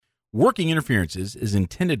Working Interferences is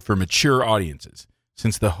intended for mature audiences.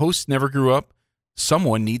 Since the hosts never grew up,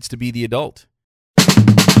 someone needs to be the adult.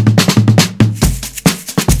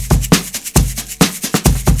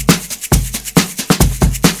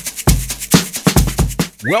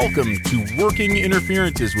 Welcome to Working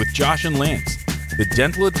Interferences with Josh and Lance, the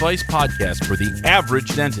dental advice podcast for the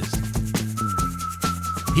average dentist.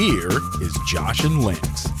 Here is Josh and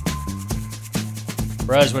Lance.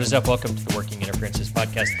 Bros, what is up? Welcome to the Working Interferences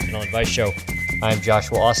podcast, the dental advice show. I'm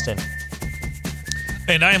Joshua Austin.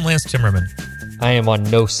 And I am Lance Timmerman. I am on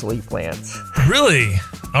no sleep, Lance. Really?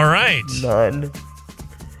 All right. None.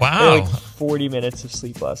 Wow. I had like 40 minutes of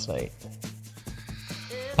sleep last night.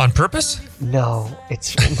 On purpose? No,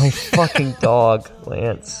 it's my fucking dog,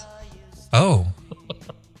 Lance. Oh.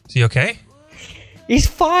 Is he okay? He's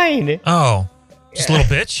fine. Oh. Just a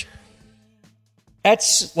little bitch?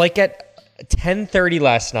 That's like at 10:30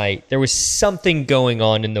 last night, there was something going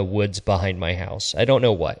on in the woods behind my house. I don't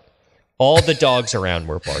know what. All the dogs around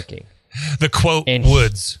were barking. The quote, And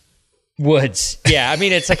woods. Woods. Yeah, I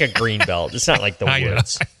mean, it's like a green belt. It's not like the I know.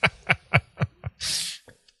 woods.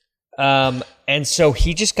 And so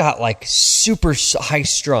he just got like super high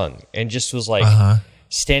strung and just was like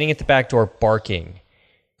standing at the back door barking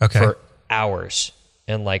Okay. for hours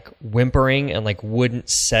and like whimpering and like wouldn't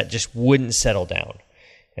settle down.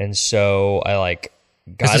 And so I like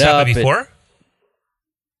got Has this up. happened before?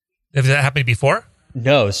 Has that happened before?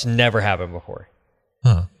 No, it's never happened before.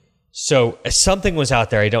 Huh. So something was out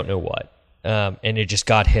there. I don't know what. And it just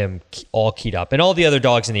got him all keyed up. And all the other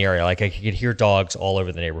dogs in the area, like I could hear dogs all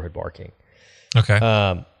over the neighborhood barking. Okay.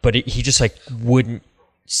 But he just like wouldn't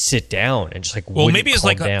sit down and just like maybe it's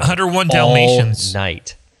like calm down 101 Dalmatians. all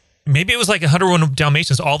night. Maybe it was like 101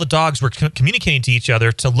 Dalmatians. All the dogs were communicating to each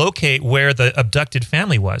other to locate where the abducted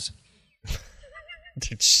family was.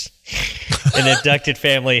 An abducted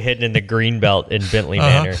family hidden in the Greenbelt in Bentley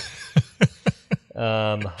Manor.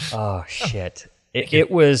 Oh shit!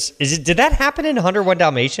 It was. Did that happen in 101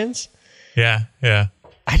 Dalmatians? Yeah.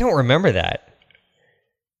 I don't remember that.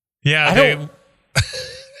 Yeah.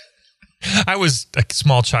 I was a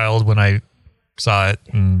small child when I saw it.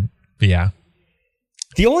 And yeah.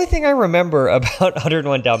 The only thing I remember about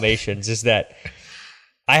 101 Dalmatians is that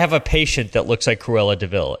I have a patient that looks like Cruella de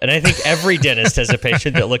Vil. And I think every dentist has a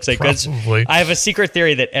patient that looks like... Probably. I have a secret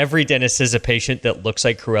theory that every dentist has a patient that looks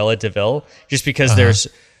like Cruella de Vil, just because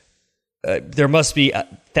there must be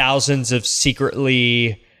thousands of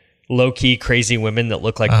secretly low-key crazy women that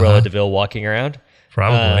look like Cruella de Vil walking around.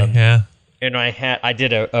 Probably, yeah. And I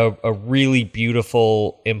did a really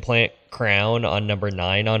beautiful implant crown on number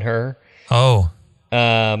 9 on her. Oh.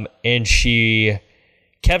 And she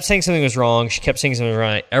kept saying something was wrong. She kept saying something was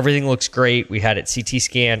wrong. Everything looks great. We had it CT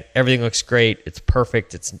scan. Everything looks great. It's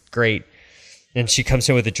perfect. It's great. And she comes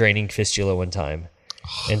in with a draining fistula one time.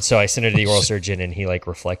 And so I sent her to the oral surgeon and he like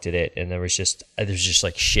reflected it. And there's just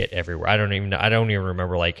like shit everywhere. I don't even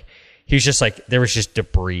remember like, he was just like, there was just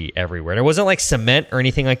debris everywhere. And it wasn't like cement or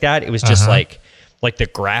anything like that. It was just like the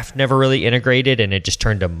graft never really integrated and it just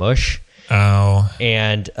turned to mush. Oh.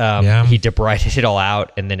 And he debrided it all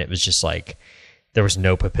out, and then it was just like there was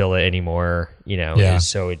no papilla anymore, you know. Yeah. And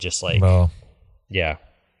so it just like,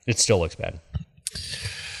 it still looks bad.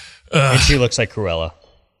 And she looks like Cruella.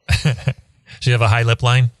 Does she have a high lip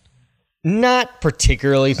line? Not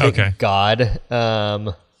particularly, thank God.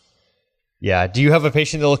 Yeah. Do you have a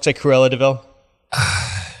patient that looks like Cruella de Vil?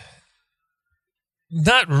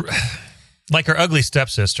 Not like her ugly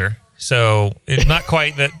stepsister. So it's not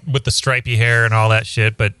quite that with the stripy hair and all that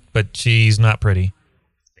shit, but she's not pretty.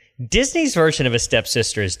 Disney's version of a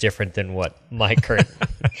stepsister is different than what my current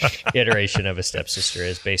iteration of a stepsister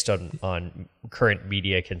is, based on current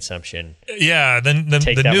media consumption. Yeah,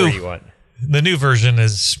 Take the that new where you want. The new version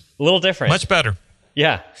is A little different. much better.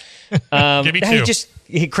 Yeah. Give me two.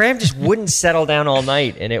 Graham just wouldn't settle down all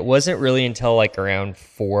night, and it wasn't really until like around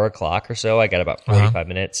 4 o'clock or so, I got about 45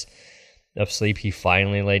 minutes of sleep. He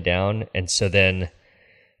finally laid down, and so then,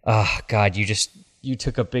 God, you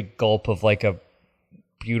took a big gulp of like a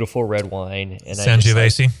beautiful red wine, and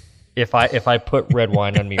Sangiovese. if I put red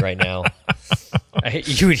wine on me right now,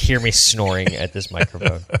 you would hear me snoring at this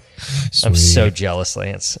microphone. Sweet. I'm so jealous,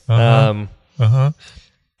 Lance. And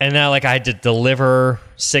now, like, I had to deliver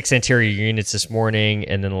 6 anterior units this morning,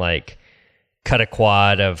 and then like cut a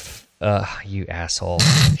quad of you asshole.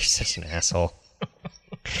 You're such an asshole.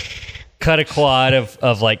 Cut a quad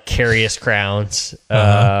of like carious crowns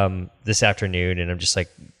this afternoon, and I'm just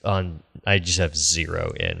like I just have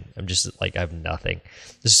 0 in. I'm just like, I have nothing.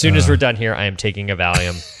 As soon as we're done here, I am taking a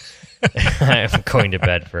Valium. I am going to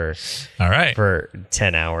bed for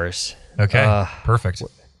 10 hours. Okay, perfect.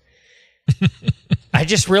 I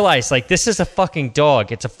just realized, like, this is a fucking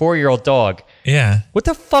dog. It's a 4-year-old dog. Yeah. What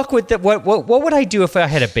the fuck would that? What would I do if I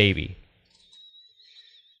had a baby?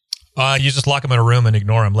 You just lock them in a room and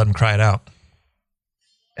ignore them. Let them cry it out.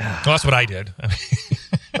 Well, that's what I did.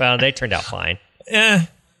 Well, they turned out fine.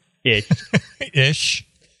 Ish.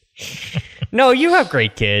 No, you have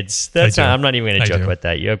great kids. That's I do. not, I'm not even going to I joke do. about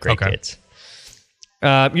that. You have great Okay. kids.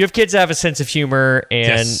 You have kids that have a sense of humor and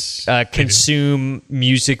Yes, they do. consume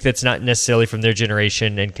music that's not necessarily from their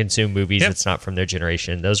generation and consume movies Yep. that's not from their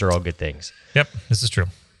generation. Those are all good things. Yep, this is true.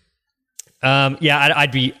 Yeah,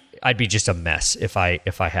 I'd be just a mess if I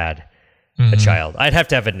had a child.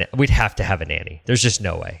 We'd have to have a nanny. There's just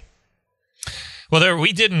no way. Well,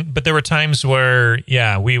 we didn't, but there were times where,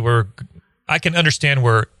 we were. I can understand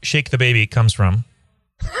where "Shake the Baby" comes from.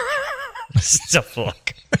 So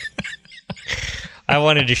look, I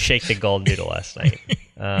wanted to shake the golden doodle last night,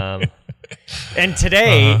 and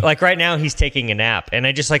today, like right now, he's taking a nap, and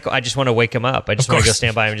I just want to wake him up. I just want to go course.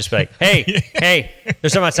 stand by him and just be like, hey,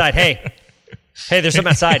 there's something outside. Hey, there's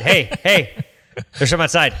something outside. Hey, there's something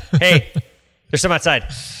outside. Hey, there's something outside.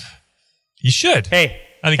 You should. Hey,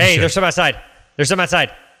 I think you hey, should. there's something outside. There's something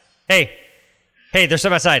outside. Hey, there's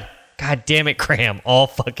something outside. God damn it, Graham, all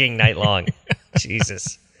fucking night long.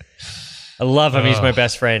 Jesus. I love him. He's my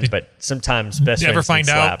best friend, but sometimes best Did you ever friends find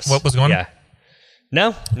need out slaps. what was going on? Yeah.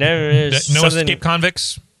 No. No escape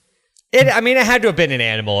convicts. It had to have been an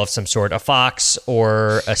animal of some sort, a fox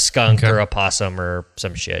or a skunk Okay. or a possum or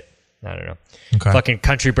some shit. I don't know. Okay. Fucking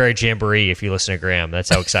Country Bear Jamboree, if you listen to Graham. That's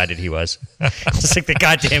how excited he was. It's like the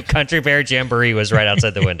goddamn Country Bear Jamboree was right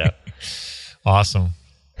outside the window. Awesome.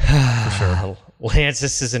 For sure. Lance,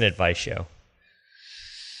 this is an advice show.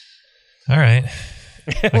 All right.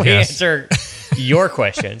 We guess. answer your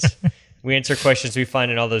questions. We answer questions we find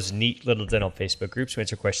in all those neat little dental Facebook groups. We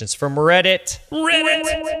answer questions from Reddit.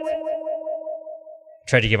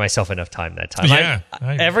 Tried to give myself enough time that time. Yeah.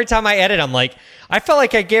 Every time I edit, I'm like, I felt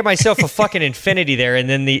like I gave myself a fucking infinity there, and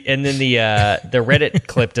then the Reddit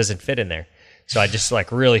clip doesn't fit in there. So I just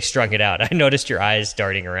like really strung it out. I noticed your eyes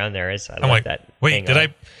darting around there. So I'm like, that. wait, hang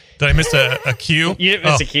on. did I miss a cue? You didn't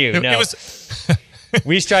miss a cue, It no. was,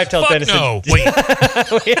 We strive to tell fuck Dennis. no. Wait.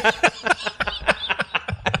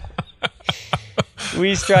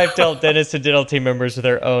 We strive to help dentists and dental team members with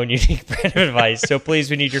our own unique brand of advice. So please,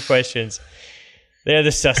 we need your questions. They are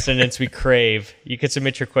the sustenance we crave. You can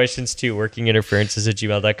submit your questions to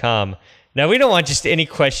workinginterferences@gmail.com. Now, we don't want just any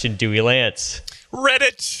question, do we, Lance?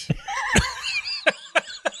 Reddit.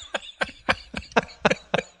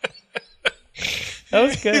 That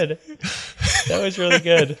was good. That was really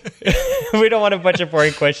good. We don't want a bunch of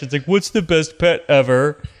boring questions like, what's the best pet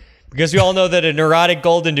ever? Because we all know that a neurotic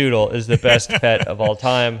golden doodle is the best pet of all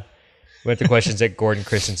time. We went to questions that Gordon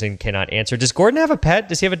Christensen cannot answer. Does Gordon have a pet?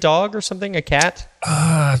 Does he have a dog or something? A cat?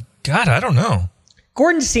 God, I don't know.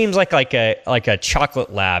 Gordon seems like a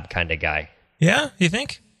chocolate lab kind of guy. Yeah, you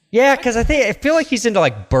think? Yeah, because I feel like he's into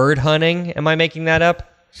like bird hunting. Am I making that up?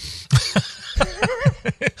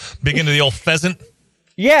 Big into the old pheasant.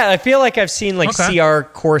 Yeah, I feel like I've seen like Okay. CR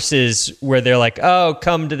courses where they're like, oh,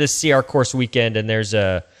 come to this CR course weekend and there's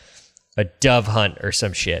a dove hunt or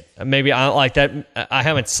some shit. Maybe I don't like that. I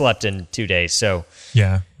haven't slept in 2 days, so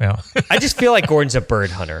Yeah. I just feel like Gordon's a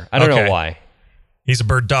bird hunter. I don't know Okay. why. He's a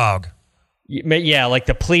bird dog. Yeah, like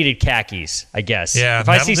the pleated khakis, I guess. Yeah, if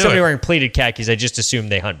I that'll see do somebody it. wearing pleated khakis, I just assume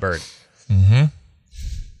they hunt bird.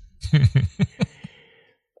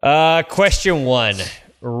 Question 1.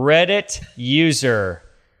 Reddit user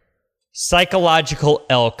Psychological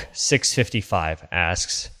Elk 655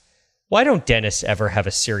 asks, why don't dentists ever have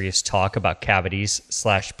a serious talk about cavities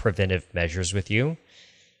 / preventive measures with you?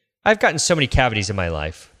 I've gotten so many cavities in my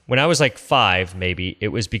life. When I was like 5, maybe, it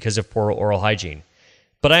was because of poor oral hygiene.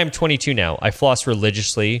 But I am 22 now. I floss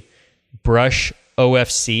religiously, brush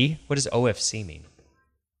OFC. What does OFC mean?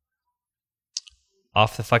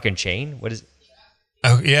 Off the fucking chain? What is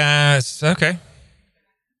Oh, yeah. It's okay.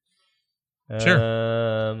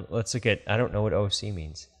 Sure. Let's look at, I don't know what OFC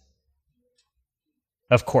means.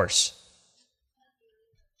 Of course.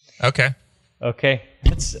 Okay. Okay.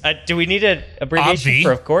 Do we need an abbreviation Obvi.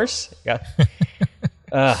 for of course? Yeah.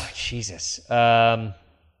 Jesus. And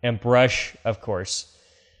brush, of course.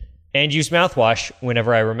 And use mouthwash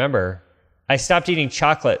whenever I remember. I stopped eating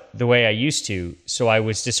chocolate the way I used to, so I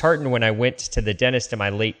was disheartened when I went to the dentist in my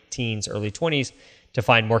late teens, early 20s to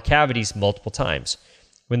find more cavities multiple times.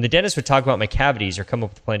 When the dentist would talk about my cavities or come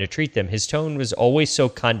up with a plan to treat them, his tone was always so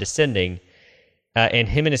condescending, and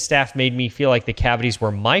him and his staff made me feel like the cavities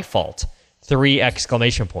were my fault. 3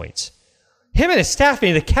 exclamation points. Him and his staff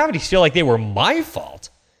made the cavities feel like they were my fault.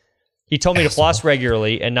 He told me to floss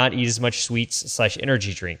regularly and not eat as much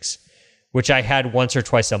sweets/energy drinks, which I had once or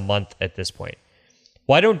twice a month at this point.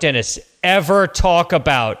 Why don't dentists ever talk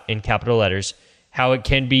about, in capital letters, how it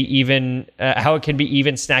can be even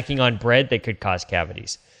snacking on bread that could cause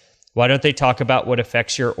cavities? Why don't they talk about what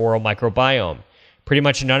affects your oral microbiome? Pretty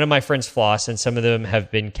much none of my friends floss, and some of them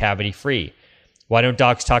have been cavity free. Why don't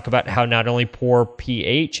docs talk about how not only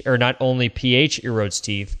pH erodes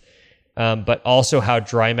teeth, but also how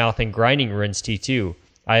dry mouth and grinding ruins teeth too?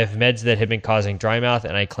 I have meds that have been causing dry mouth,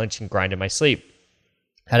 and I clench and grind in my sleep.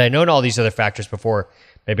 Had I known all these other factors before,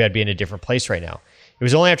 maybe I'd be in a different place right now. It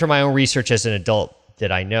was only after my own research as an adult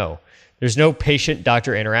that I know. There's no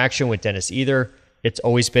patient-doctor interaction with dentists either. It's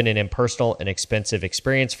always been an impersonal and expensive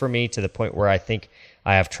experience for me, to the point where I think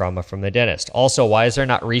I have trauma from the dentist. Also, why is there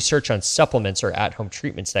not research on supplements or at-home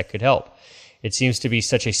treatments that could help? It seems to be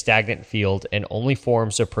such a stagnant field, and only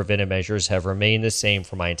forms of preventive measures have remained the same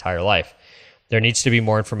for my entire life. There needs to be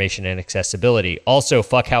more information and accessibility. Also,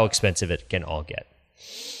 fuck how expensive it can all get.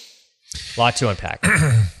 Lot to unpack.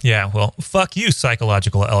 Yeah, well, fuck you,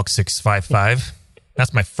 Psychological Elk 655.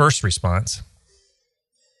 That's my first response.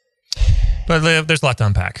 But there's a lot to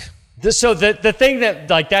unpack. So the thing that,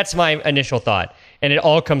 like, that's my initial thought, and it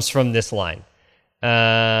all comes from this line.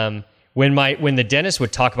 When the dentist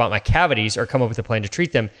would talk about my cavities or come up with a plan to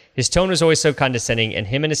treat them, his tone was always so condescending, and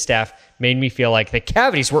him and his staff made me feel like the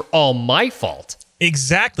cavities were all my fault.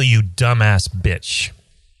 Exactly, you dumbass bitch.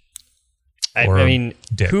 I mean,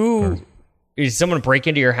 is someone break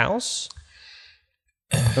into your house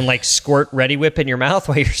and like squirt Ready Whip in your mouth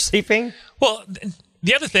while you're sleeping? Well,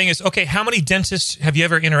 the other thing is, okay, how many dentists have you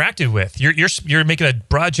ever interacted with? You're making a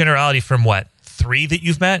broad generality from what, 3 that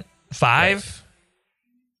you've met? 5?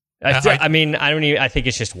 Right. I think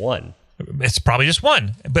it's just one. It's probably just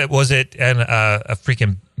one. But was it a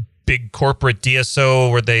freaking big corporate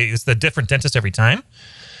DSO where it's the different dentist every time?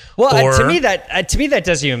 Well, to me that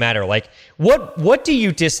doesn't even matter. Like, what do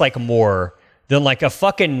you dislike more than like a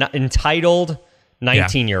fucking entitled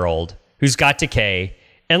 19-year-old who's got decay?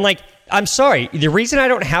 And like, I'm sorry, the reason I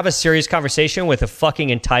don't have a serious conversation with a fucking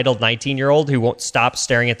entitled 19-year-old who won't stop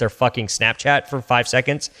staring at their fucking Snapchat for 5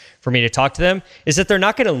 seconds for me to talk to them is that they're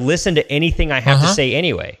not going to listen to anything I have to say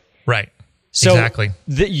anyway. Right. So exactly.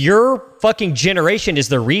 Your fucking generation is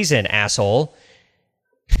the reason, asshole.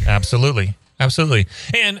 Absolutely. Absolutely.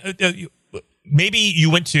 And maybe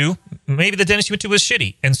the dentist you went to was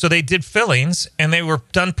shitty, and so they did fillings and they were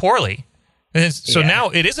done poorly. And so now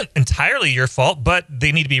it isn't entirely your fault, but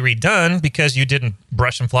they need to be redone because you didn't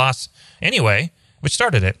brush and floss anyway, which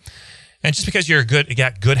started it. And just because you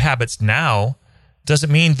got good habits now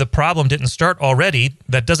doesn't mean the problem didn't start already.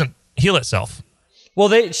 That doesn't heal itself. Well,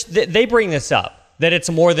 they bring this up, that it's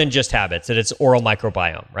more than just habits, that it's oral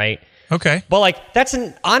microbiome, right? Okay. But like,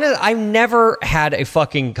 I've never had a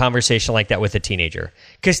fucking conversation like that with a teenager,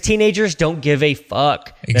 because teenagers don't give a fuck.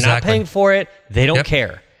 Exactly. They're not paying for it. They don't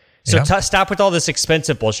care. So stop with all this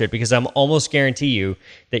expensive bullshit, because I'm almost guarantee you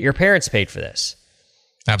that your parents paid for this.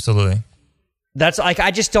 Absolutely. That's like,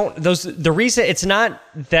 I just don't, the reason, it's not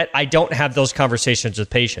that I don't have those conversations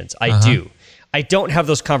with patients. I do. I don't have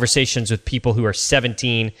those conversations with people who are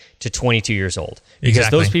 17 to 22 years old, because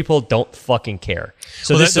those people don't fucking care.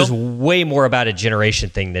 So this is way more about a generation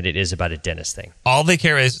thing than it is about a dentist thing. All they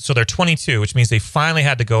care is, so they're 22, which means they finally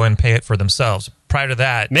had to go and pay it for themselves. Prior to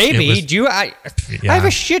that, maybe I have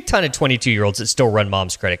a shit ton of 22-year-olds that still run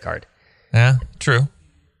mom's credit card. Yeah, true.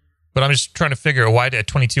 But I'm just trying to figure why at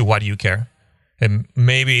 22, why do you care? And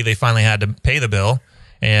maybe they finally had to pay the bill,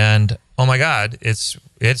 and oh my God, it's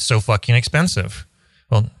so fucking expensive.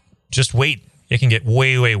 Well, just wait. It can get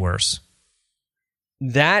way, way worse.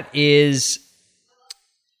 That is...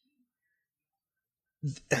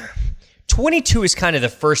 22 is kind of the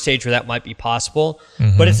first age where that might be possible,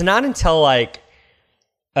 but it's not until like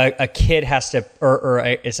a kid has to, or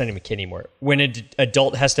it's not even a kid anymore, when an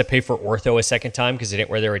adult has to pay for ortho a second time because they didn't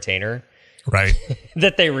wear their retainer. Right.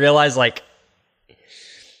 That they realize like...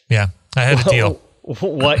 Yeah, I had a deal.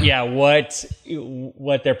 What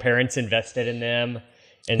their parents invested in them,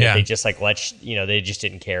 and that they just like they just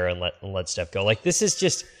didn't care and let stuff go. Like, this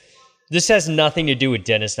has nothing to do with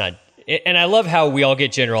dentists. And I love how we all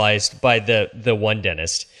get generalized by the one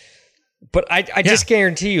dentist, but I just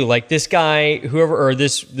guarantee you, like, this guy, whoever, or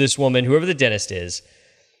this woman, whoever the dentist is,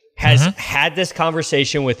 has had this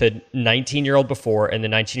conversation with a 19-year-old before, and the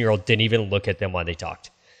 19-year-old didn't even look at them while they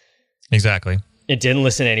talked. Exactly. It didn't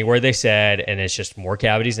listen to any word they said, and it's just more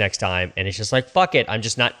cavities next time. And it's just like, fuck it.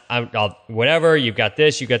 I'll whatever. You've got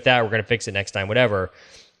this, you got that. We're going to fix it next time, whatever.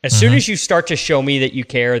 As soon as you start to show me that you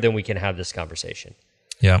care, then we can have this conversation.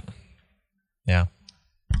 Yeah. Yeah.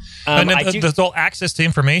 And then the whole access to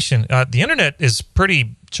information. The internet is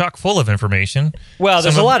pretty chock full of information. Well,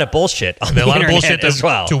 there's a lot of bullshit on the internet as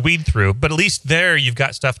well to weed through, but at least there you've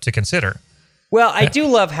got stuff to consider. Well, I do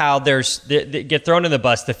love how they get thrown in the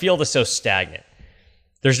bus. The field is so stagnant.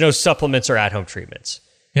 There's no supplements or at-home treatments.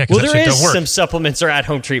 Yeah, well, there is some supplements or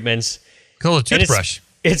at-home treatments. Call it a toothbrush.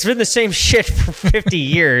 It's been the same shit for 50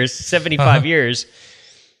 years, 75 years.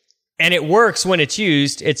 And it works when it's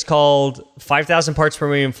used. It's called 5,000 parts per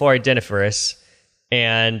million fluoride dentifrice.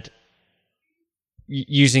 And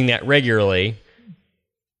using that regularly.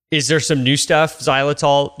 Is there some new stuff?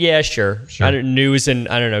 Xylitol? Yeah, sure. New is in,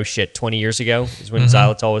 20 years ago is when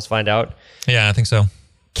xylitol was found out. Yeah, I think so.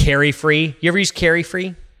 Carry Free. You ever use Carry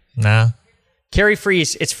Free? Nah. Carry Free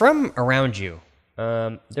it's from around you.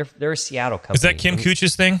 They're a Seattle company. Is that Kim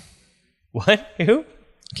Cooch's thing? What? Who?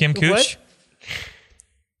 Kim Cooch?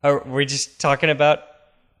 Are we just talking about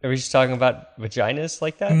vaginas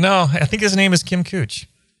like that? No, I think his name is Kim Cooch.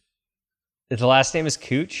 The last name is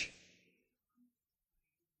Cooch?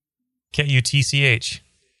 Kutch.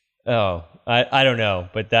 Oh, I don't know,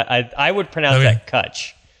 but that I would pronounce that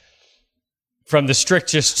Kutch. From the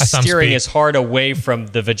strictest steering as hard away from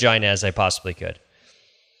the vagina as I possibly could.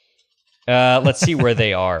 Let's see where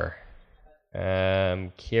they are.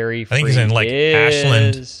 Carry Free. I think he's in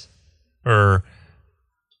Ashland or.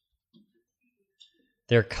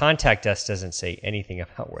 Their contact us doesn't say anything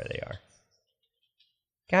about where they are.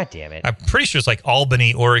 God damn it! I'm pretty sure it's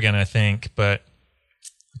Albany, Oregon. I think, but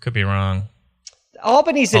I could be wrong.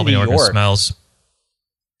 Albany's in New York. Oregon smells.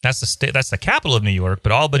 That's the state. That's the capital of New York.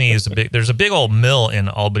 But Albany is there's a big old mill in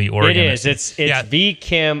Albany, Oregon. It is. It's V.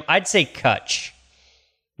 Kim. I'd say Kutch,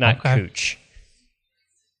 not Cooch.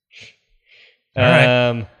 All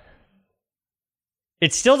right.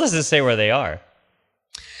 It still doesn't say where they are.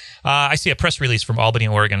 I see a press release from Albany,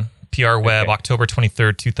 Oregon. PR Web, October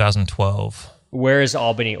 23rd, 2012. Where is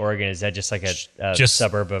Albany, Oregon? Is that just like a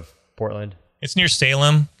suburb of Portland? It's near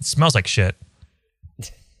Salem. It smells like shit.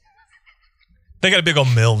 They got a big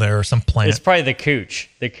old mill there or some plant. It's probably the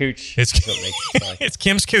Cooch. The Cooch. It's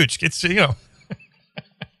Kim's Cooch. It's,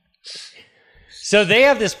 So they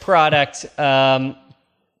have this product called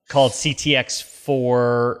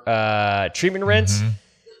CTX4 treatment rinse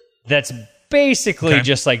that's basically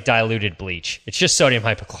just like diluted bleach. It's just sodium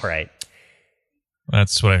hypochlorite.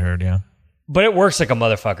 That's what I heard, yeah. But it works like a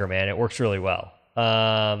motherfucker, man. It works really well.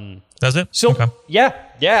 Does it? So yeah,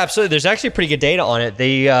 absolutely. There's actually pretty good data on it.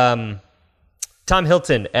 They Tom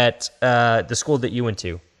Hilton at the school that you went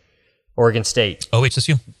to, Oregon State.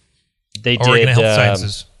 OHSU. They Oregon did Health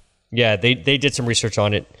Sciences. Yeah, they did some research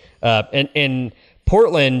on it. And in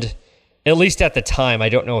Portland, at least at the time, I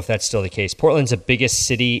don't know if that's still the case. Portland's the biggest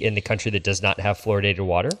city in the country that does not have fluoridated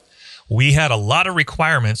water. We had a lot of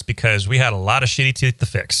requirements because we had a lot of shitty teeth to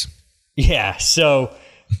fix. Yeah, so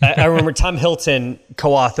I remember Tom Hilton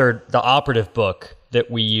co-authored the operative book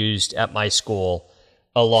that we used at my school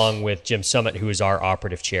along with Jim Summit, who is our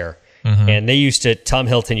operative chair. And Tom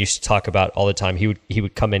Hilton used to talk about all the time. He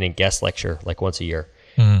would come in and guest lecture like once a year.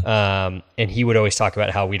 And he would always talk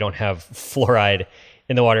about how we don't have fluoride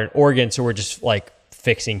in the water in Oregon, so we're just like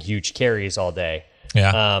fixing huge caries all day.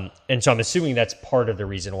 Yeah. And so I'm assuming that's part of the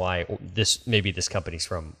reason why this company's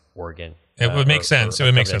from Oregon. It would make sense. It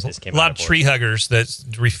would make sense. A lot of tree huggers that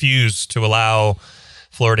refuse to allow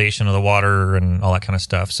fluoridation of the water and all that kind of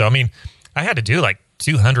stuff. So, I mean, I had to do like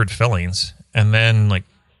 200 fillings and then like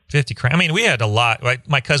 50 I mean, we had a lot. Like,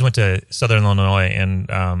 my cousin went to Southern Illinois and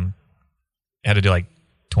had to do like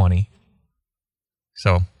 20.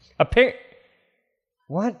 So.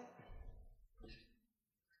 What?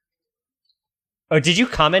 Oh, did you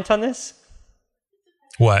comment on this?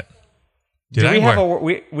 What?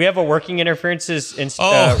 We have a working interferences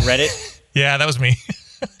Reddit? Yeah, that was me.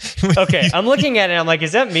 Okay, I'm looking at it. I'm like,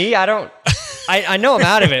 is that me? I know I'm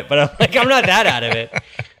out of it, but I'm like, I'm not that out of it.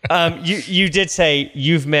 You did say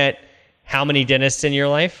you've met how many dentists in your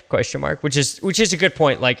life? ? Which is a good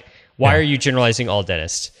point. Like, why are you generalizing all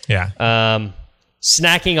dentists? Yeah.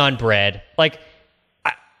 Snacking on bread, like.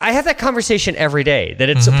 I have that conversation every day that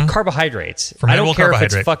it's carbohydrates. I don't care if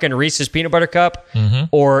it's fucking Reese's peanut butter cup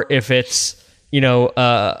or if it's,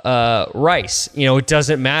 rice. It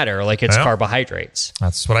doesn't matter. Like, it's carbohydrates.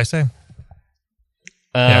 That's what I say.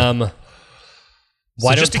 Why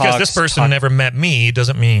so just because this person never met me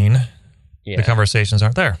doesn't mean the conversations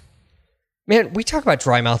aren't there. Man, we talk about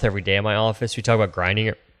dry mouth every day in my office. We talk about grinding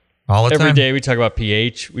it all the time. Every day we talk about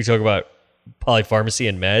pH. We talk about polypharmacy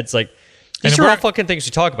and meds. Like, these are all fucking things we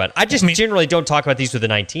talk about. I generally don't talk about these with a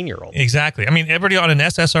 19-year-old. Exactly. I mean, everybody on an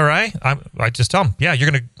SSRI, I just tell them, yeah, you're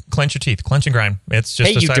going to clench your teeth. Clench and grind. It's just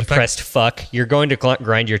Hey, a you side depressed effect. fuck. You're going to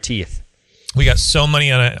grind your teeth. We got so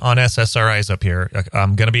many on SSRIs up here.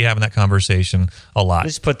 I'm going to be having that conversation a lot.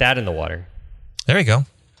 Just put that in the water. There you go. Put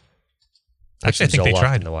Actually, I some think they Zoloft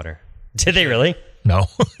tried. in the water. Did they really? No.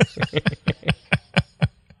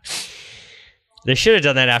 They should have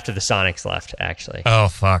done that after the Sonics left, actually. Oh,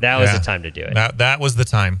 fuck. That was the time to do it. That was the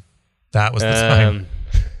time. That was the time.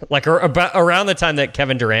 Like about around the time that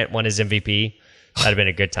Kevin Durant won his MVP, that'd have been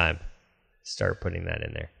a good time. Start putting that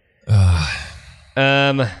in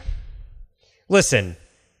there. Listen,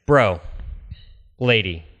 bro,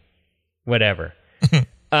 lady, whatever.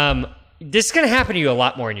 This is going to happen to you a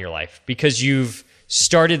lot more in your life because you've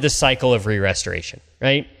started the cycle of re-restoration,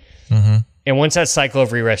 right? Mm-hmm. And once that cycle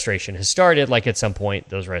of re-restoration has started, like at some point,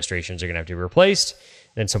 those restorations are going to have to be replaced.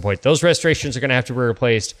 Then at some point, those restorations are going to have to be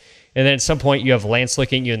replaced. And then at some point, you have Lance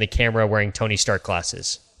looking at you in the camera wearing Tony Stark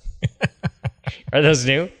glasses. Are those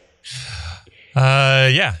new?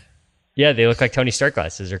 Yeah. Yeah, they look like Tony Stark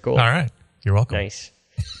glasses. They're cool. All right. You're welcome.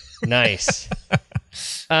 Nice.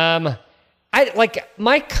 I like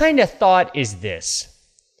my kind of thought is this.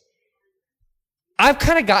 I've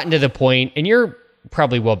kind of gotten to the point, and you're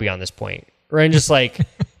probably well beyond this point, where I'm just like,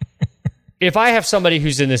 if I have somebody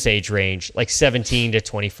who's in this age range, like 17 to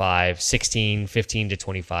 25, 15 to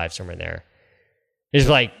 25, somewhere in there, is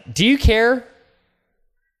like, do you care?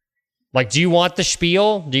 Like, do you want the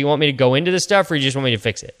spiel? Do you want me to go into this stuff, or you just want me to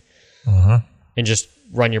fix it? And just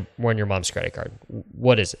run your mom's credit card?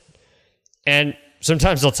 What is it? And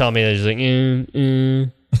sometimes they'll tell me, they're just like,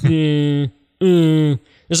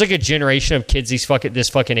 There's like a generation of kids this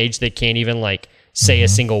fucking age that can't even like say a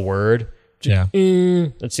single word. Yeah.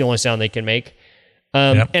 That's the only sound they can make.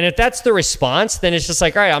 And if that's the response, then it's just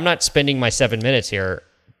like, all right, I'm not spending my 7 minutes here.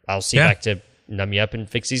 I'll see you back to numb you up and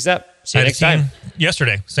fix these up. See you next time.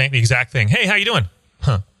 Yesterday, saying the exact thing. Hey, how you doing?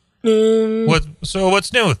 Huh.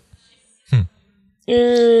 What's new?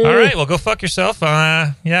 All right, well, go fuck yourself.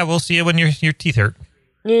 Yeah, we'll see you when your teeth hurt.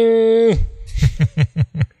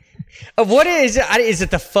 What is it? Is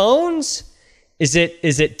it the phones? Is it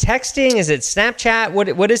texting? Is it Snapchat?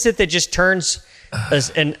 What is it that just turns a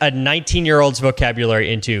 19-year-old's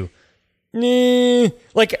vocabulary into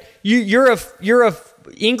like you're a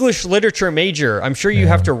English literature major. I'm sure you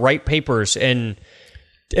have to write papers and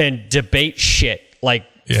debate shit like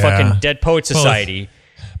fucking Dead Poet Society.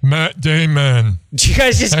 Matt Damon. Do you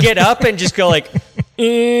guys just get up and just go like?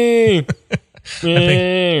 I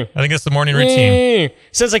think it's the morning routine.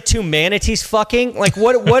 Sounds like two manatees fucking. Like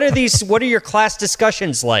what are these? What are your class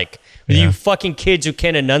discussions like with you fucking kids who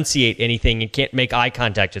can't enunciate anything and can't make eye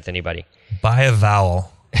contact with anybody? Buy a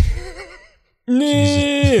vowel.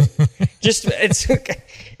 Just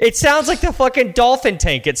it sounds like the fucking dolphin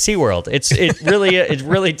tank at SeaWorld. It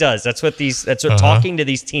really does. That's what talking to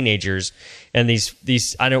these teenagers and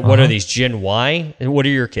these I don't what are these Gen Y? What are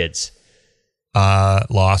your kids?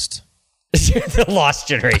 Lost. The lost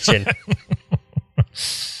generation.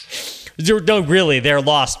 No, really, they're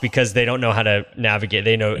lost because they don't know how to navigate.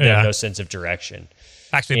 They have no sense of direction.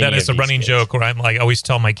 Actually, that is a running joke where I'm like, I always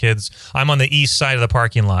tell my kids, I'm on the east side of the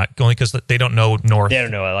parking lot, only because they don't know north. They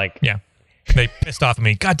don't know. Yeah. They pissed off at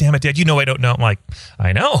me. God damn it, Dad, you know I don't know. I'm like,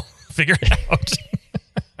 I know. Figure it out.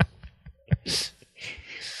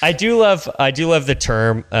 I do love the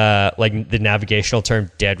term, like the navigational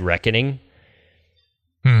term, dead reckoning.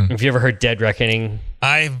 Have you ever heard dead reckoning?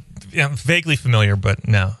 I'm vaguely familiar, but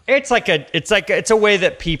no. It's a way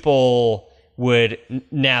that people would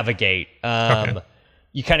navigate. Okay.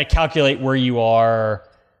 You kind of calculate where you are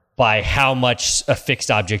by how much a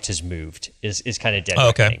fixed object has moved. Is kind of dead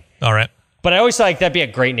reckoning. Okay, all right. But I always thought like that'd be a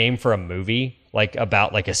great name for a movie, like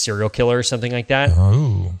about like a serial killer or something like that.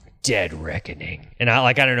 Oh, Dead Reckoning. And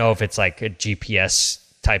I don't know if it's like a GPS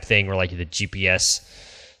type thing or like the GPS.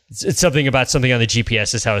 It's something about something on the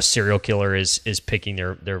GPS is how a serial killer is picking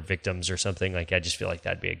their victims or something. Like I just feel like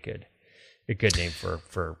that'd be a good name for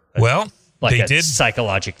a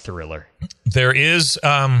psychological thriller. There is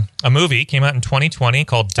a movie came out in 2020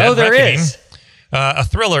 called Dead Reckoning. Is a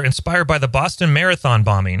thriller inspired by the Boston Marathon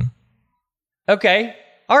bombing. Okay,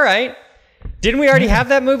 all right. Didn't we already have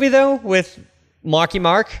that movie though with Marky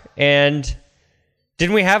Mark? And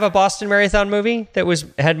didn't we have a Boston Marathon movie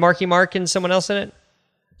that had Marky Mark and someone else in it?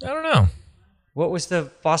 I don't know. What was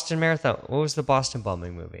the Boston Marathon? What was the Boston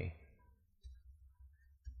bombing movie?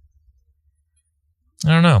 I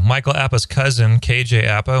don't know. Michael Appa's cousin, KJ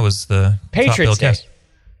Appa, was the Patriots Day. Guest.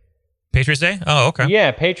 Patriots Day? Oh, okay.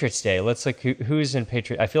 Yeah, Patriots Day. Let's look who's in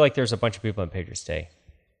Patriots. I feel like there's a bunch of people on Patriots Day.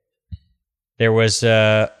 There was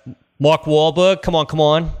Mark Wahlberg. Come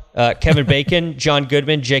on. Kevin Bacon, John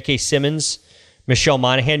Goodman, J.K. Simmons, Michelle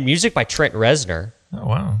Monaghan. Music by Trent Reznor. Oh,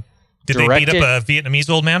 wow. Did they beat up a Vietnamese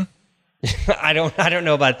old man? I don't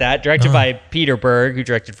know about that. Directed by Peter Berg, who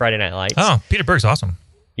directed Friday Night Lights. Oh, Peter Berg's awesome.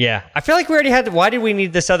 Yeah. I feel like we already had... Why did we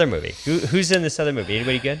need this other movie? Who's in this other movie?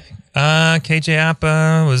 Anybody good? KJ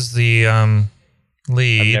Apa was the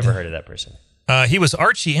lead. I've never heard of that person. He was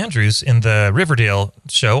Archie Andrews in the Riverdale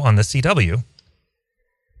show on the CW.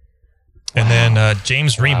 And then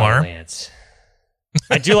James Remar. Lance.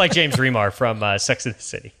 I do like James Remar from Sex and the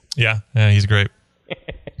City. Yeah, he's great.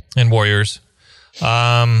 And Warriors.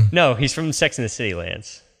 No, he's from Sex and the City,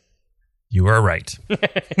 Lance. You are right.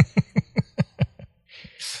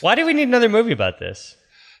 Why do we need another movie about this?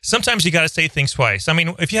 Sometimes you got to say things twice. I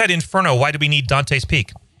mean, if you had Inferno, why do we need Dante's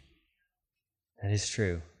Peak? That is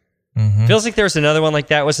true. Mm-hmm. Feels like there was another one like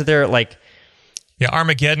that. Wasn't there? Like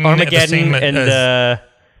Armageddon. And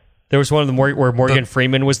there was one of them where Morgan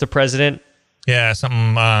Freeman was the president. Yeah,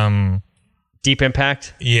 something. Deep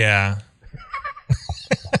Impact. Yeah.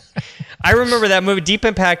 I remember that movie. Deep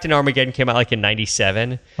Impact and Armageddon came out like in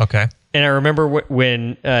 '97. Okay. And I remember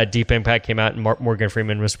when Deep Impact came out and Morgan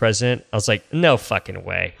Freeman was president, I was like, no fucking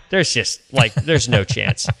way. There's no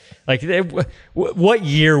chance. Like, what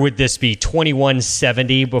year would this be?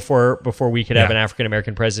 2170 before we could have an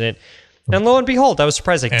African-American president? And lo and behold, I was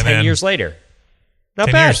surprised, 10 years later. Not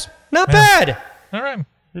 10 bad. years. Not bad. All right.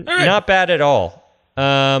 Not bad at all.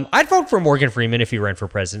 I'd vote for Morgan Freeman if he ran for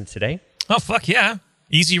president today. Oh, fuck yeah.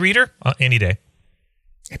 Easy reader? Any day.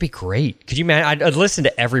 It'd be great. Could you imagine? I'd listen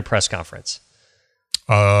to every press conference.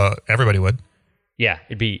 Everybody would. Yeah,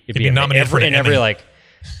 it'd be nominated for an every Emmy.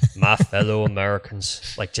 my fellow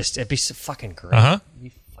Americans. It'd be so fucking great. Uh-huh. It'd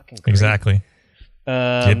be fucking great. Exactly.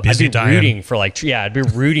 I'd be rooting for I'd be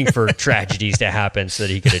rooting for tragedies to happen so that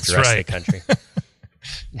he could address the country.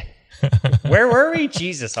 Where were we?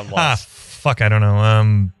 Jesus, I'm lost. Fuck, I don't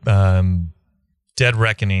know. Dead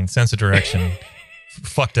Reckoning, Sense of Direction,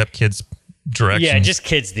 fucked up kids. Direction. Yeah, just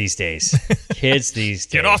kids these days.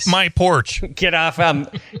 Get off my porch. Get off.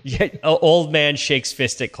 Old man shakes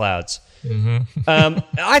fist at clouds.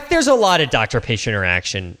 Mm-hmm. There's a lot of doctor-patient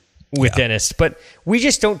interaction with dentists, but we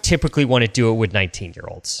just don't typically want to do it with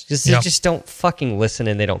 19-year-olds. They just don't fucking listen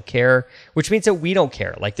and they don't care, which means that we don't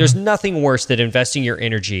care. There's nothing worse than investing your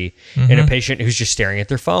energy in a patient who's just staring at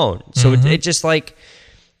their phone. So it just I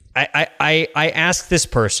ask this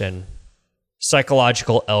person,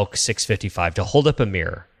 Psychological Elk 655, to hold up a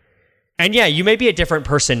mirror. And yeah, you may be a different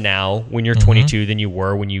person now when you're 22 than you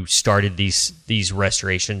were when you started these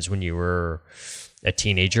restorations when you were a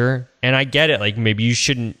teenager. And I get it. Maybe you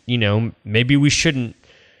shouldn't, maybe we shouldn't,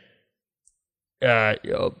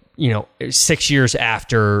 6 years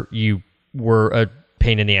after you were a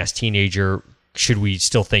pain in the ass teenager, should we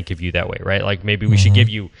still think of you that way, right? Maybe we should give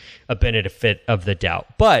you a benefit of the doubt.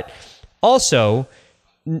 But also,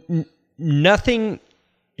 nothing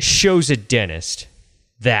shows a dentist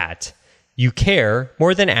that you care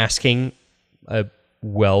more than asking a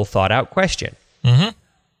well thought out question. Mm-hmm.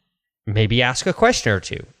 Maybe ask a question or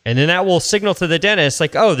two. And then that will signal to the dentist,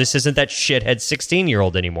 oh, this isn't that shithead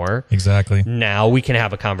 16-year-old anymore. Exactly. Now we can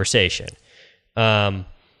have a conversation.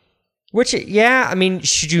 Which,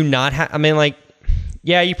 should you not have...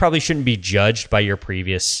 you probably shouldn't be judged by your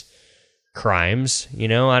previous crimes. I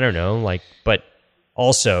don't know. But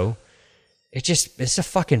also... It's a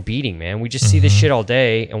fucking beating, man. We just see this shit all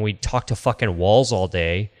day and we talk to fucking walls all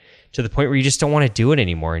day to the point where you just don't want to do it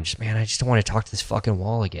anymore. And I just don't want to talk to this fucking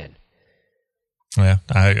wall again. Yeah,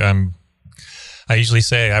 I usually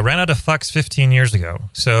say I ran out of fucks 15 years ago.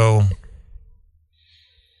 So,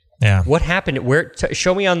 yeah. What happened?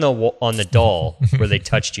 Show me on the doll where they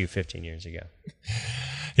touched you 15 years ago.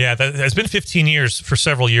 Yeah, it's been 15 years for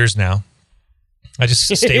several years now. I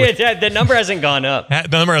just stay with the number hasn't gone up. The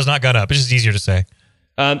number has not gone up. It's just easier to say.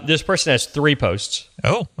 This person has 3 posts.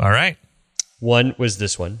 Oh, all right. One was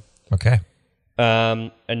this one. Okay.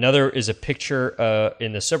 Another is a picture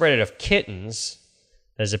in the subreddit of kittens.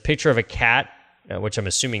 There's a picture of a cat, which I'm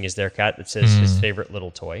assuming is their cat, that says his favorite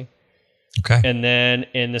little toy. Okay. And then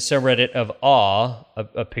in the subreddit of awe,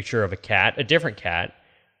 a picture of a cat, a different cat.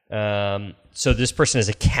 So this person is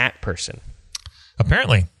a cat person.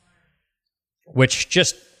 Apparently. Which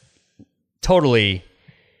just totally,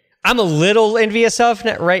 I'm a little envious of,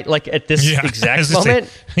 right? At this exact moment.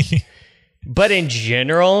 But in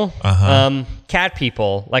general, cat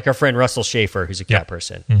people, like our friend Russell Schaefer, who's a cat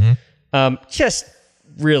person, just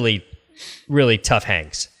really, really tough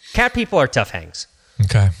hangs. Cat people are tough hangs.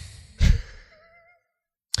 Okay.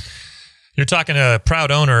 You're talking to a proud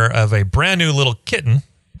owner of a brand new little kitten.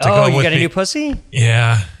 You got a new pussy?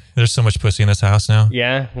 Yeah. There's so much pussy in this house now.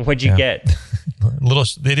 Yeah? What'd you get? Little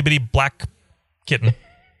itty bitty black kitten.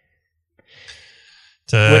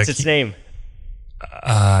 What's its name?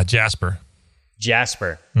 Jasper.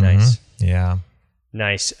 Jasper. Nice. Yeah.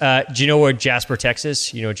 Nice. Do you know where Jasper,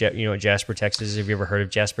 Texas? You know what Jasper, Texas is? Have you ever heard of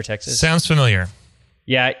Jasper, Texas? Sounds familiar.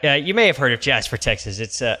 Yeah, you may have heard of Jasper, Texas.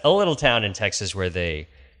 It's a little town in Texas where they,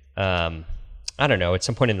 I don't know, at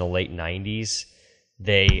some point in the late 90s,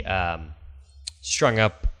 they strung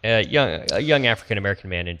up a young African-American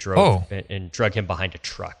man and drug him behind a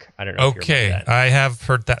truck. I don't know if you remember that. I have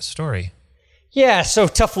heard that story. Yeah, so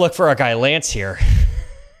tough luck for our guy Lance here.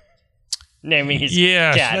 Naming his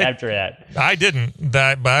cat after that. I didn't.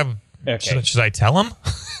 Okay. Should I tell him?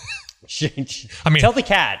 I mean, tell the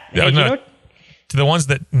cat. Hey, to the ones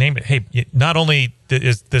that name it. Hey, not only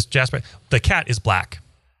is this Jasper, the cat is black.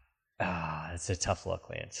 That's a tough look,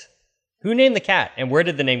 Lance. Who named the cat, and where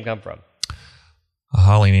did the name come from?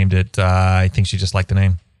 Holly named it. I think she just liked the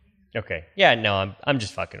name. Okay. Yeah. No, I'm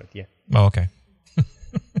just fucking with you. Oh, okay.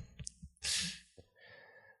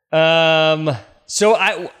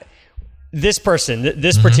 This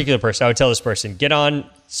particular person, I would tell this person, get on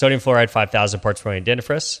sodium fluoride 5,000 parts per million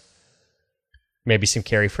dentifrice, maybe some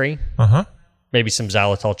Carry-Free, maybe some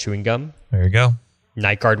xylitol chewing gum. There you go.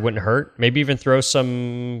 Night Guard wouldn't hurt. Maybe even throw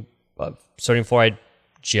some sodium fluoride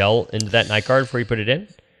gel into that Night Guard before you put it in.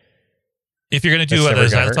 If you're going to do the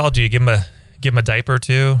xylitol, do you give him a diaper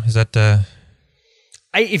too? Is that?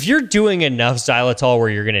 If you're doing enough xylitol where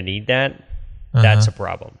you're going to need that, that's a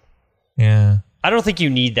problem. Yeah. I don't think you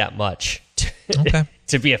need that much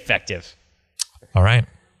to be effective. All right.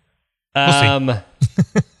 We'll see.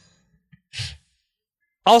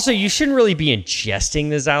 Also, you shouldn't really be ingesting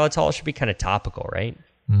the xylitol. It should be kind of topical, right?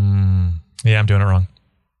 Yeah, I'm doing it wrong.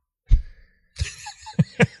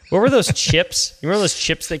 What were those chips? You remember those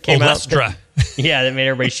chips that came out? Olestra. That made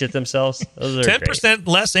everybody shit themselves? Those are 10% great.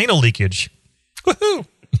 less anal leakage. Woohoo!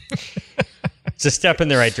 It's a step in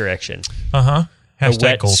the right direction. Hashtag a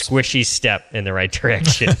wet, goals. squishy step in the right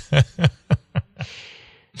direction.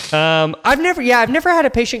 I've never had a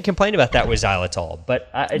patient complain about that with xylitol,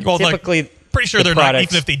 but typically, pretty sure they're not.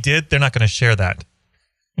 Even if they did, they're not going to share that.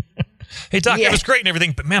 Hey doc, it was great and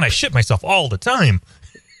everything, but man, I shit myself all the time.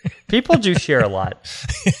 People do share a lot,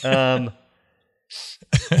 but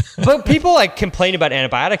people complain about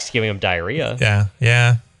antibiotics giving them diarrhea.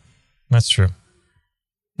 Yeah, that's true.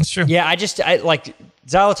 That's true. Yeah, I like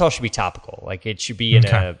xylitol should be topical. Like it should be in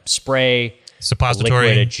a spray, suppository, a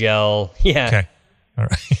liquid, a gel. Yeah. Okay. All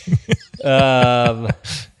right.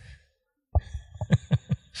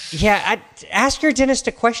 Ask your dentist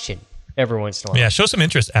a question every once in a while. Yeah, show some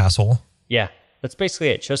interest, asshole. Yeah, that's basically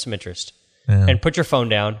it. Show some interest. And put your phone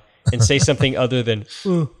down and say something other than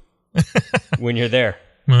ooh when you're there.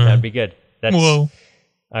 That'd be good. Whoa.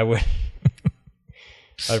 I would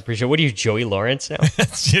appreciate. What are you, Joey Lawrence now?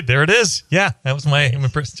 There it is. Yeah, that was my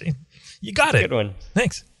impression. You got it. Good one.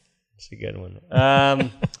 Thanks. It's a good one.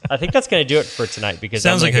 I think that's going to do it for tonight because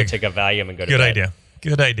I'm going to take a Valium and go to bed.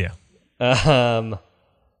 Good idea.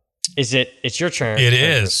 It's your turn. It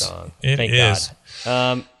is. Thank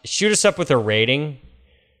God. Shoot us up with a rating.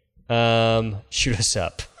 Shoot us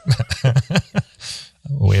up.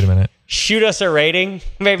 Wait a minute. Shoot us a rating,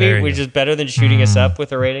 maybe, which is better than shooting us up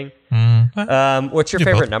with a rating. What's your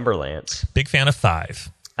favorite number, Lance? Big fan of 5.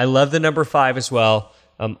 I love the number 5 as well.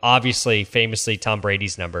 Obviously, famously, Tom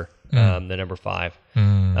Brady's number, the number 5.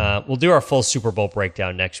 We'll do our full Super Bowl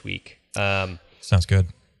breakdown next week. Sounds good.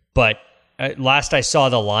 But last I saw,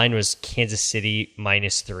 the line was Kansas City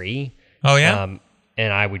 -3. Oh, yeah?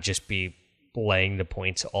 And I would just be laying the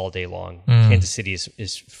points all day long. Kansas City is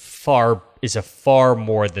a far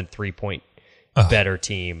more than 3-point better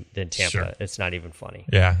team than Tampa. Sure. It's not even funny.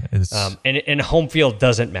 Yeah. It's, and home field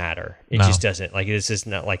doesn't matter. It just doesn't. Like, this is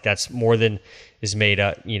not like that's more than is made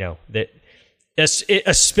up. That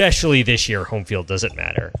especially this year, home field doesn't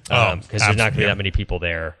matter because there's not going to be that many people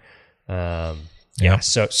there.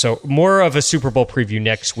 So more of a Super Bowl preview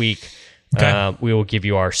next week. Okay. We will give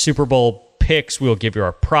you our Super Bowl picks. We'll give you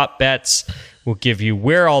our prop bets. We'll give you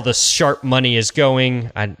where all the sharp money is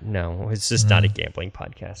going. No, it's just not a gambling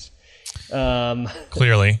podcast.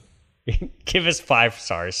 Clearly. Give us 5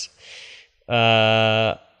 stars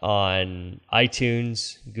on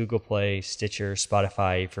iTunes, Google Play, Stitcher,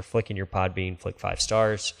 Spotify. For flicking your Podbean, flick 5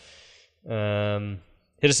 stars.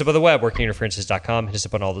 Hit us up on the web, workinginterferences.com. Hit us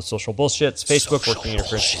up on all the social bullshits. Facebook, Working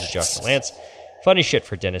Interferences with Josh and Lance. Funny shit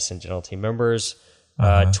for dentists and dental team members.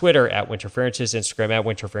 Twitter at Winterferences, Instagram at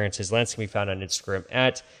Winterferences. Lance can be found on Instagram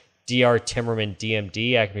at Dr. Timmerman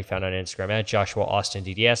DMD. I can be found on Instagram at Joshua Austin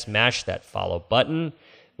DDS. Mash that follow button.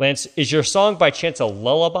 Lance, is your song by chance a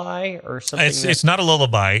lullaby or something? It's not a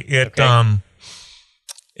lullaby.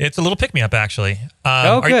 It's a little pick-me-up, actually.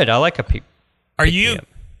 Good. I like a pick. Are you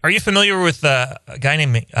familiar with a guy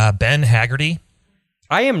named Ben Haggerty?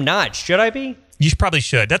 I am not. Should I be? You probably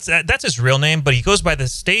should. That's his real name, but he goes by the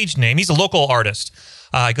stage name. He's a local artist.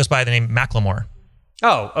 He goes by the name Macklemore.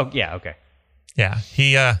 Oh, yeah, okay.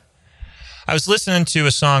 Yeah, I was listening to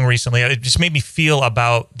a song recently. It just made me feel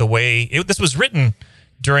about the way this was written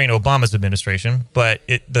during Obama's administration, but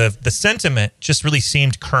the sentiment just really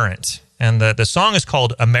seemed current. And the song is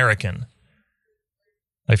called American.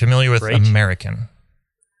 Are you familiar with American?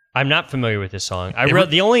 I'm not familiar with this song.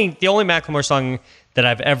 The only Macklemore song that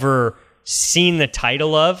I've ever seen the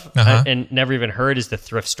title of and never even heard is the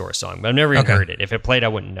Thrift Store song. But I've never even heard it. If it played, I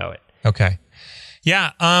wouldn't know it. Okay.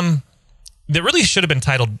 Yeah. That really should have been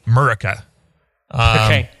titled Murica.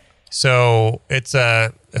 Okay. So it's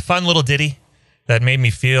a fun little ditty that made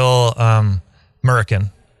me feel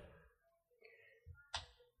American.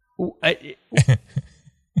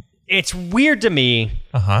 It's weird to me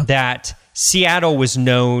that Seattle was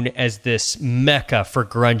known as this mecca for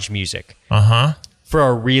grunge music for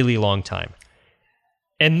a really long time.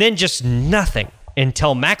 And then just nothing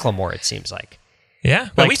until Macklemore, it seems like. Yeah,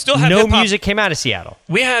 but we still have no hip-hop. Music came out of Seattle.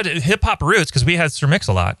 We had hip-hop roots because we had Sir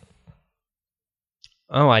Mix-a-Lot.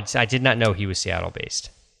 Oh, I did not know he was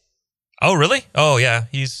Seattle-based. Oh, really? Oh, yeah,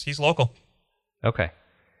 he's local. Okay.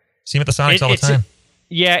 See him at the Sonics all the time.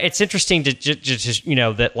 Yeah, it's interesting to just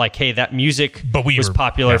that hey, that music was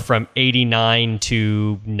popular from 89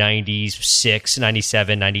 to 96,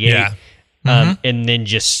 97, 98. Yeah. And then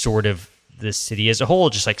just sort of the city as a whole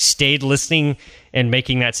just stayed listening and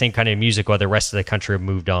making that same kind of music while the rest of the country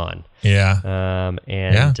moved on. Yeah.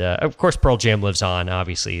 Of course, Pearl Jam lives on.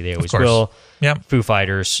 Obviously, they always will. Yeah. Foo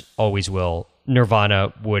Fighters always will.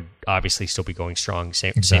 Nirvana would obviously still be going strong.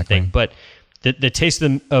 Same thing. But the taste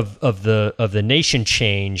of the nation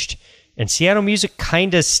changed, and Seattle music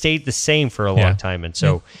kind of stayed the same for a long time. And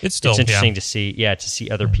so it's interesting to see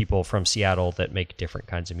other people from Seattle that make different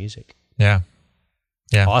kinds of music. Yeah.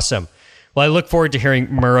 Yeah. Awesome. Well, I look forward to hearing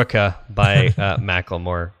Murica by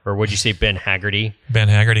Macklemore, or would you say Ben Haggerty? Ben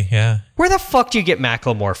Haggerty, yeah. Where the fuck do you get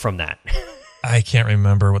Macklemore from that? I can't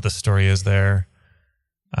remember what the story is there.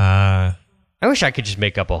 I wish I could just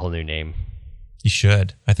make up a whole new name. You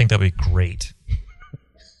should. I think that'd be great.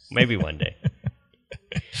 Maybe one day.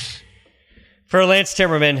 For Lance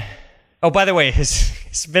Timmerman. Oh, by the way, his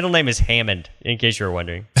middle name is Hammond, in case you were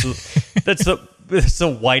wondering. That's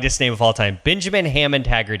the whitest name of all time. Benjamin Hammond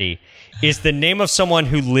Haggerty is the name of someone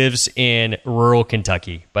who lives in rural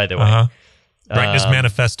Kentucky, by the way. Right in his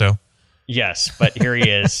manifesto. Yes, but here he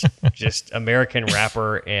is, just American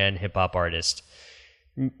rapper and hip-hop artist.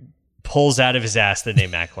 Pulls out of his ass the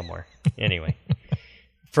name Macklemore. Anyway.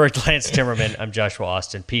 For Lance Timmerman, I'm Joshua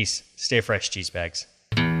Austin. Peace. Stay fresh, cheese bags.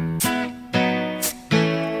 How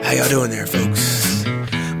y'all doing there, folks?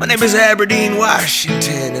 My name is Aberdeen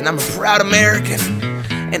Washington, and I'm a proud American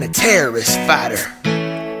and a terrorist fighter.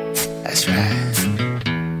 That's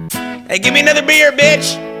right. Hey, give me another beer,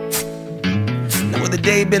 bitch! Now when the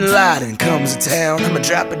day Bin Laden comes to town, I'ma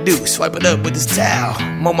drop a deuce, swipe it up with this towel,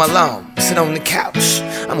 mow my lawn, sit on the couch,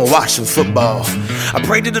 I'ma watch some football. I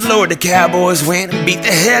pray to the Lord the Cowboys win and beat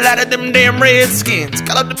the hell out of them damn Redskins.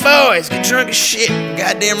 Call up the boys, get drunk as shit,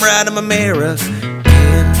 goddamn right, I'm American.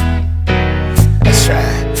 That's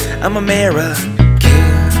right, I'm American.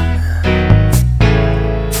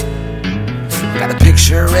 Got a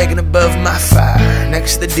picture of Reagan above my fire,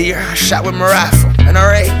 next to the deer I shot with my rifle.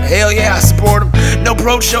 NRA, hell yeah, I support them. No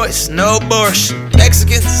pro-choice, no abortion.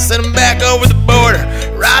 Mexicans, send them back over the border,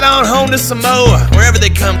 right on home to Samoa. Wherever they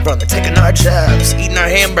come from, they're taking our jobs, eating our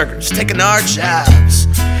hamburgers, taking our jobs.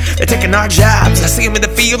 They're taking our jobs. I see them in the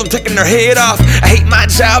field, I'm taking their head off. I hate my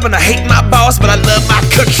job and I hate my boss, but I love my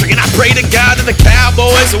country and I pray to God that the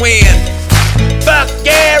Cowboys win. Fuck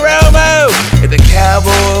yeah, Romo! If the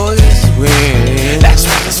Cowboys win. That's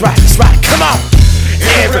right, that's right, that's right, come on!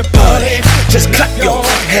 Everybody, just clap your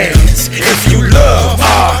hands if you love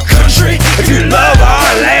our country, if you love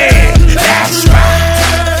our land. That's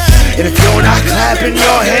right. And if you're not clapping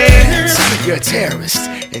your hands, you're a terrorist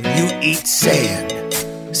and you eat sand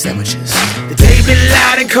sandwiches. The day Bin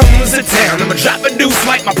Laden comes to town, I'ma drop a deuce,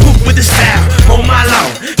 wipe my poop with a towel, mow my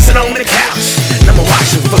lawn, sit on the couch, and I'ma watch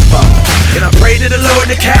some football. And I pray to the Lord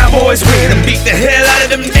the Cowboys win and beat the hell out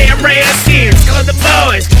of them damn Redskins. Call up the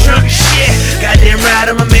boys, get drunk as shit. Goddamn right,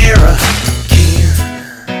 I'm American.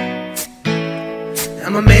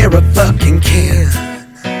 I'm American.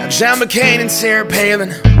 I'm John McCain and Sarah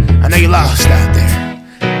Palin. I know you lost out there.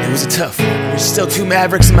 It was a tough one. There's still 2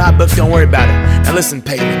 Mavericks in my book, don't worry about it. Now listen,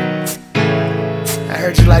 Palin. I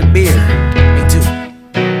heard you like beer. Me too.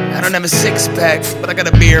 I I don't have a six-pack, but I got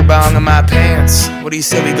a beer bong in my pants. What do you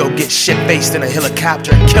say we go get shit-faced in a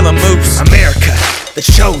helicopter and kill a moose? America, the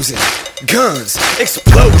chosen. Guns,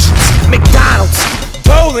 explosions, McDonald's,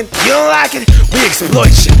 bowling. You don't like it? We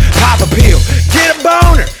exploit you. Pop a pill, get a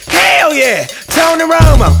boner. Hell yeah, Tony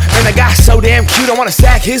Romo. And the guy's so damn cute, I wanna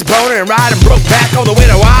sack his boner and ride him broke back all the way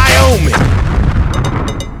to Wyoming.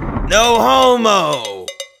 No homo.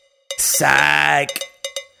 Psych.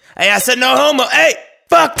 Hey, I said no homo. Hey,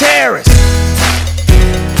 fuck terrorists.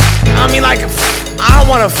 I mean, like, I don't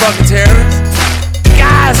wanna fuck a terrorist.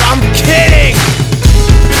 Guys, I'm kidding.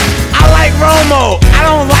 I like Romo. I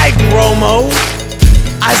don't like Romo.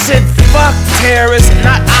 I said fuck terrorists,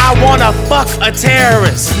 not I wanna fuck a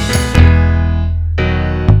terrorist.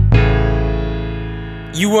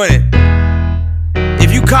 You wouldn't.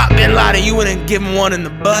 If you caught Bin Laden, you wouldn't give him one in the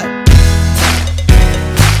butt.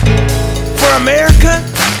 For America,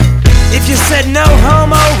 if you said no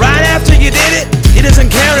homo right after you did it, it doesn't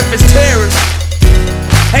count if it's terrorist.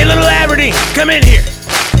 Hey, little Aberdeen, come in here.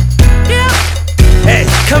 Yeah. Hey,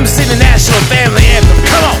 come sing the national family anthem.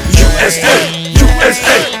 Come on. USA,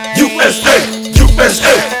 USA, USA,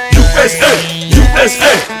 USA, USA,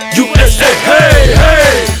 USA, USA. Hey,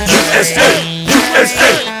 hey. USA,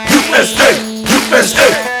 USA, USA, USA,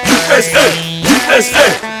 USA, USA,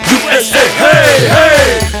 USA. Hey,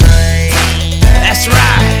 hey. That's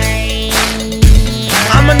right.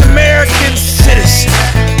 I'm an American citizen.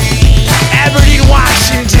 Aberdeen,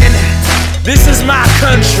 Washington. This is my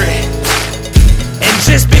country. And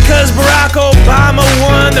just because Barack Obama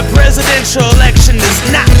won the presidential election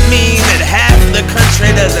does not mean that half the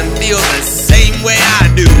country doesn't feel the same way I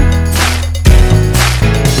do.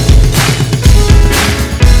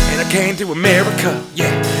 And I came to America,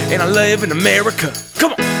 yeah, and I live in America.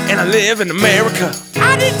 Come on, and I live in America.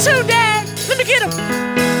 I did too, Dad. Let me get him.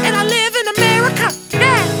 And I live in America,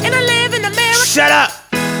 Dad, and I live in America. Shut up.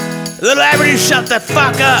 Little Aberdeen, shut the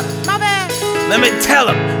fuck up. My bad. Let me tell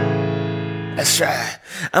him. That's right.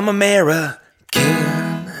 I'm American.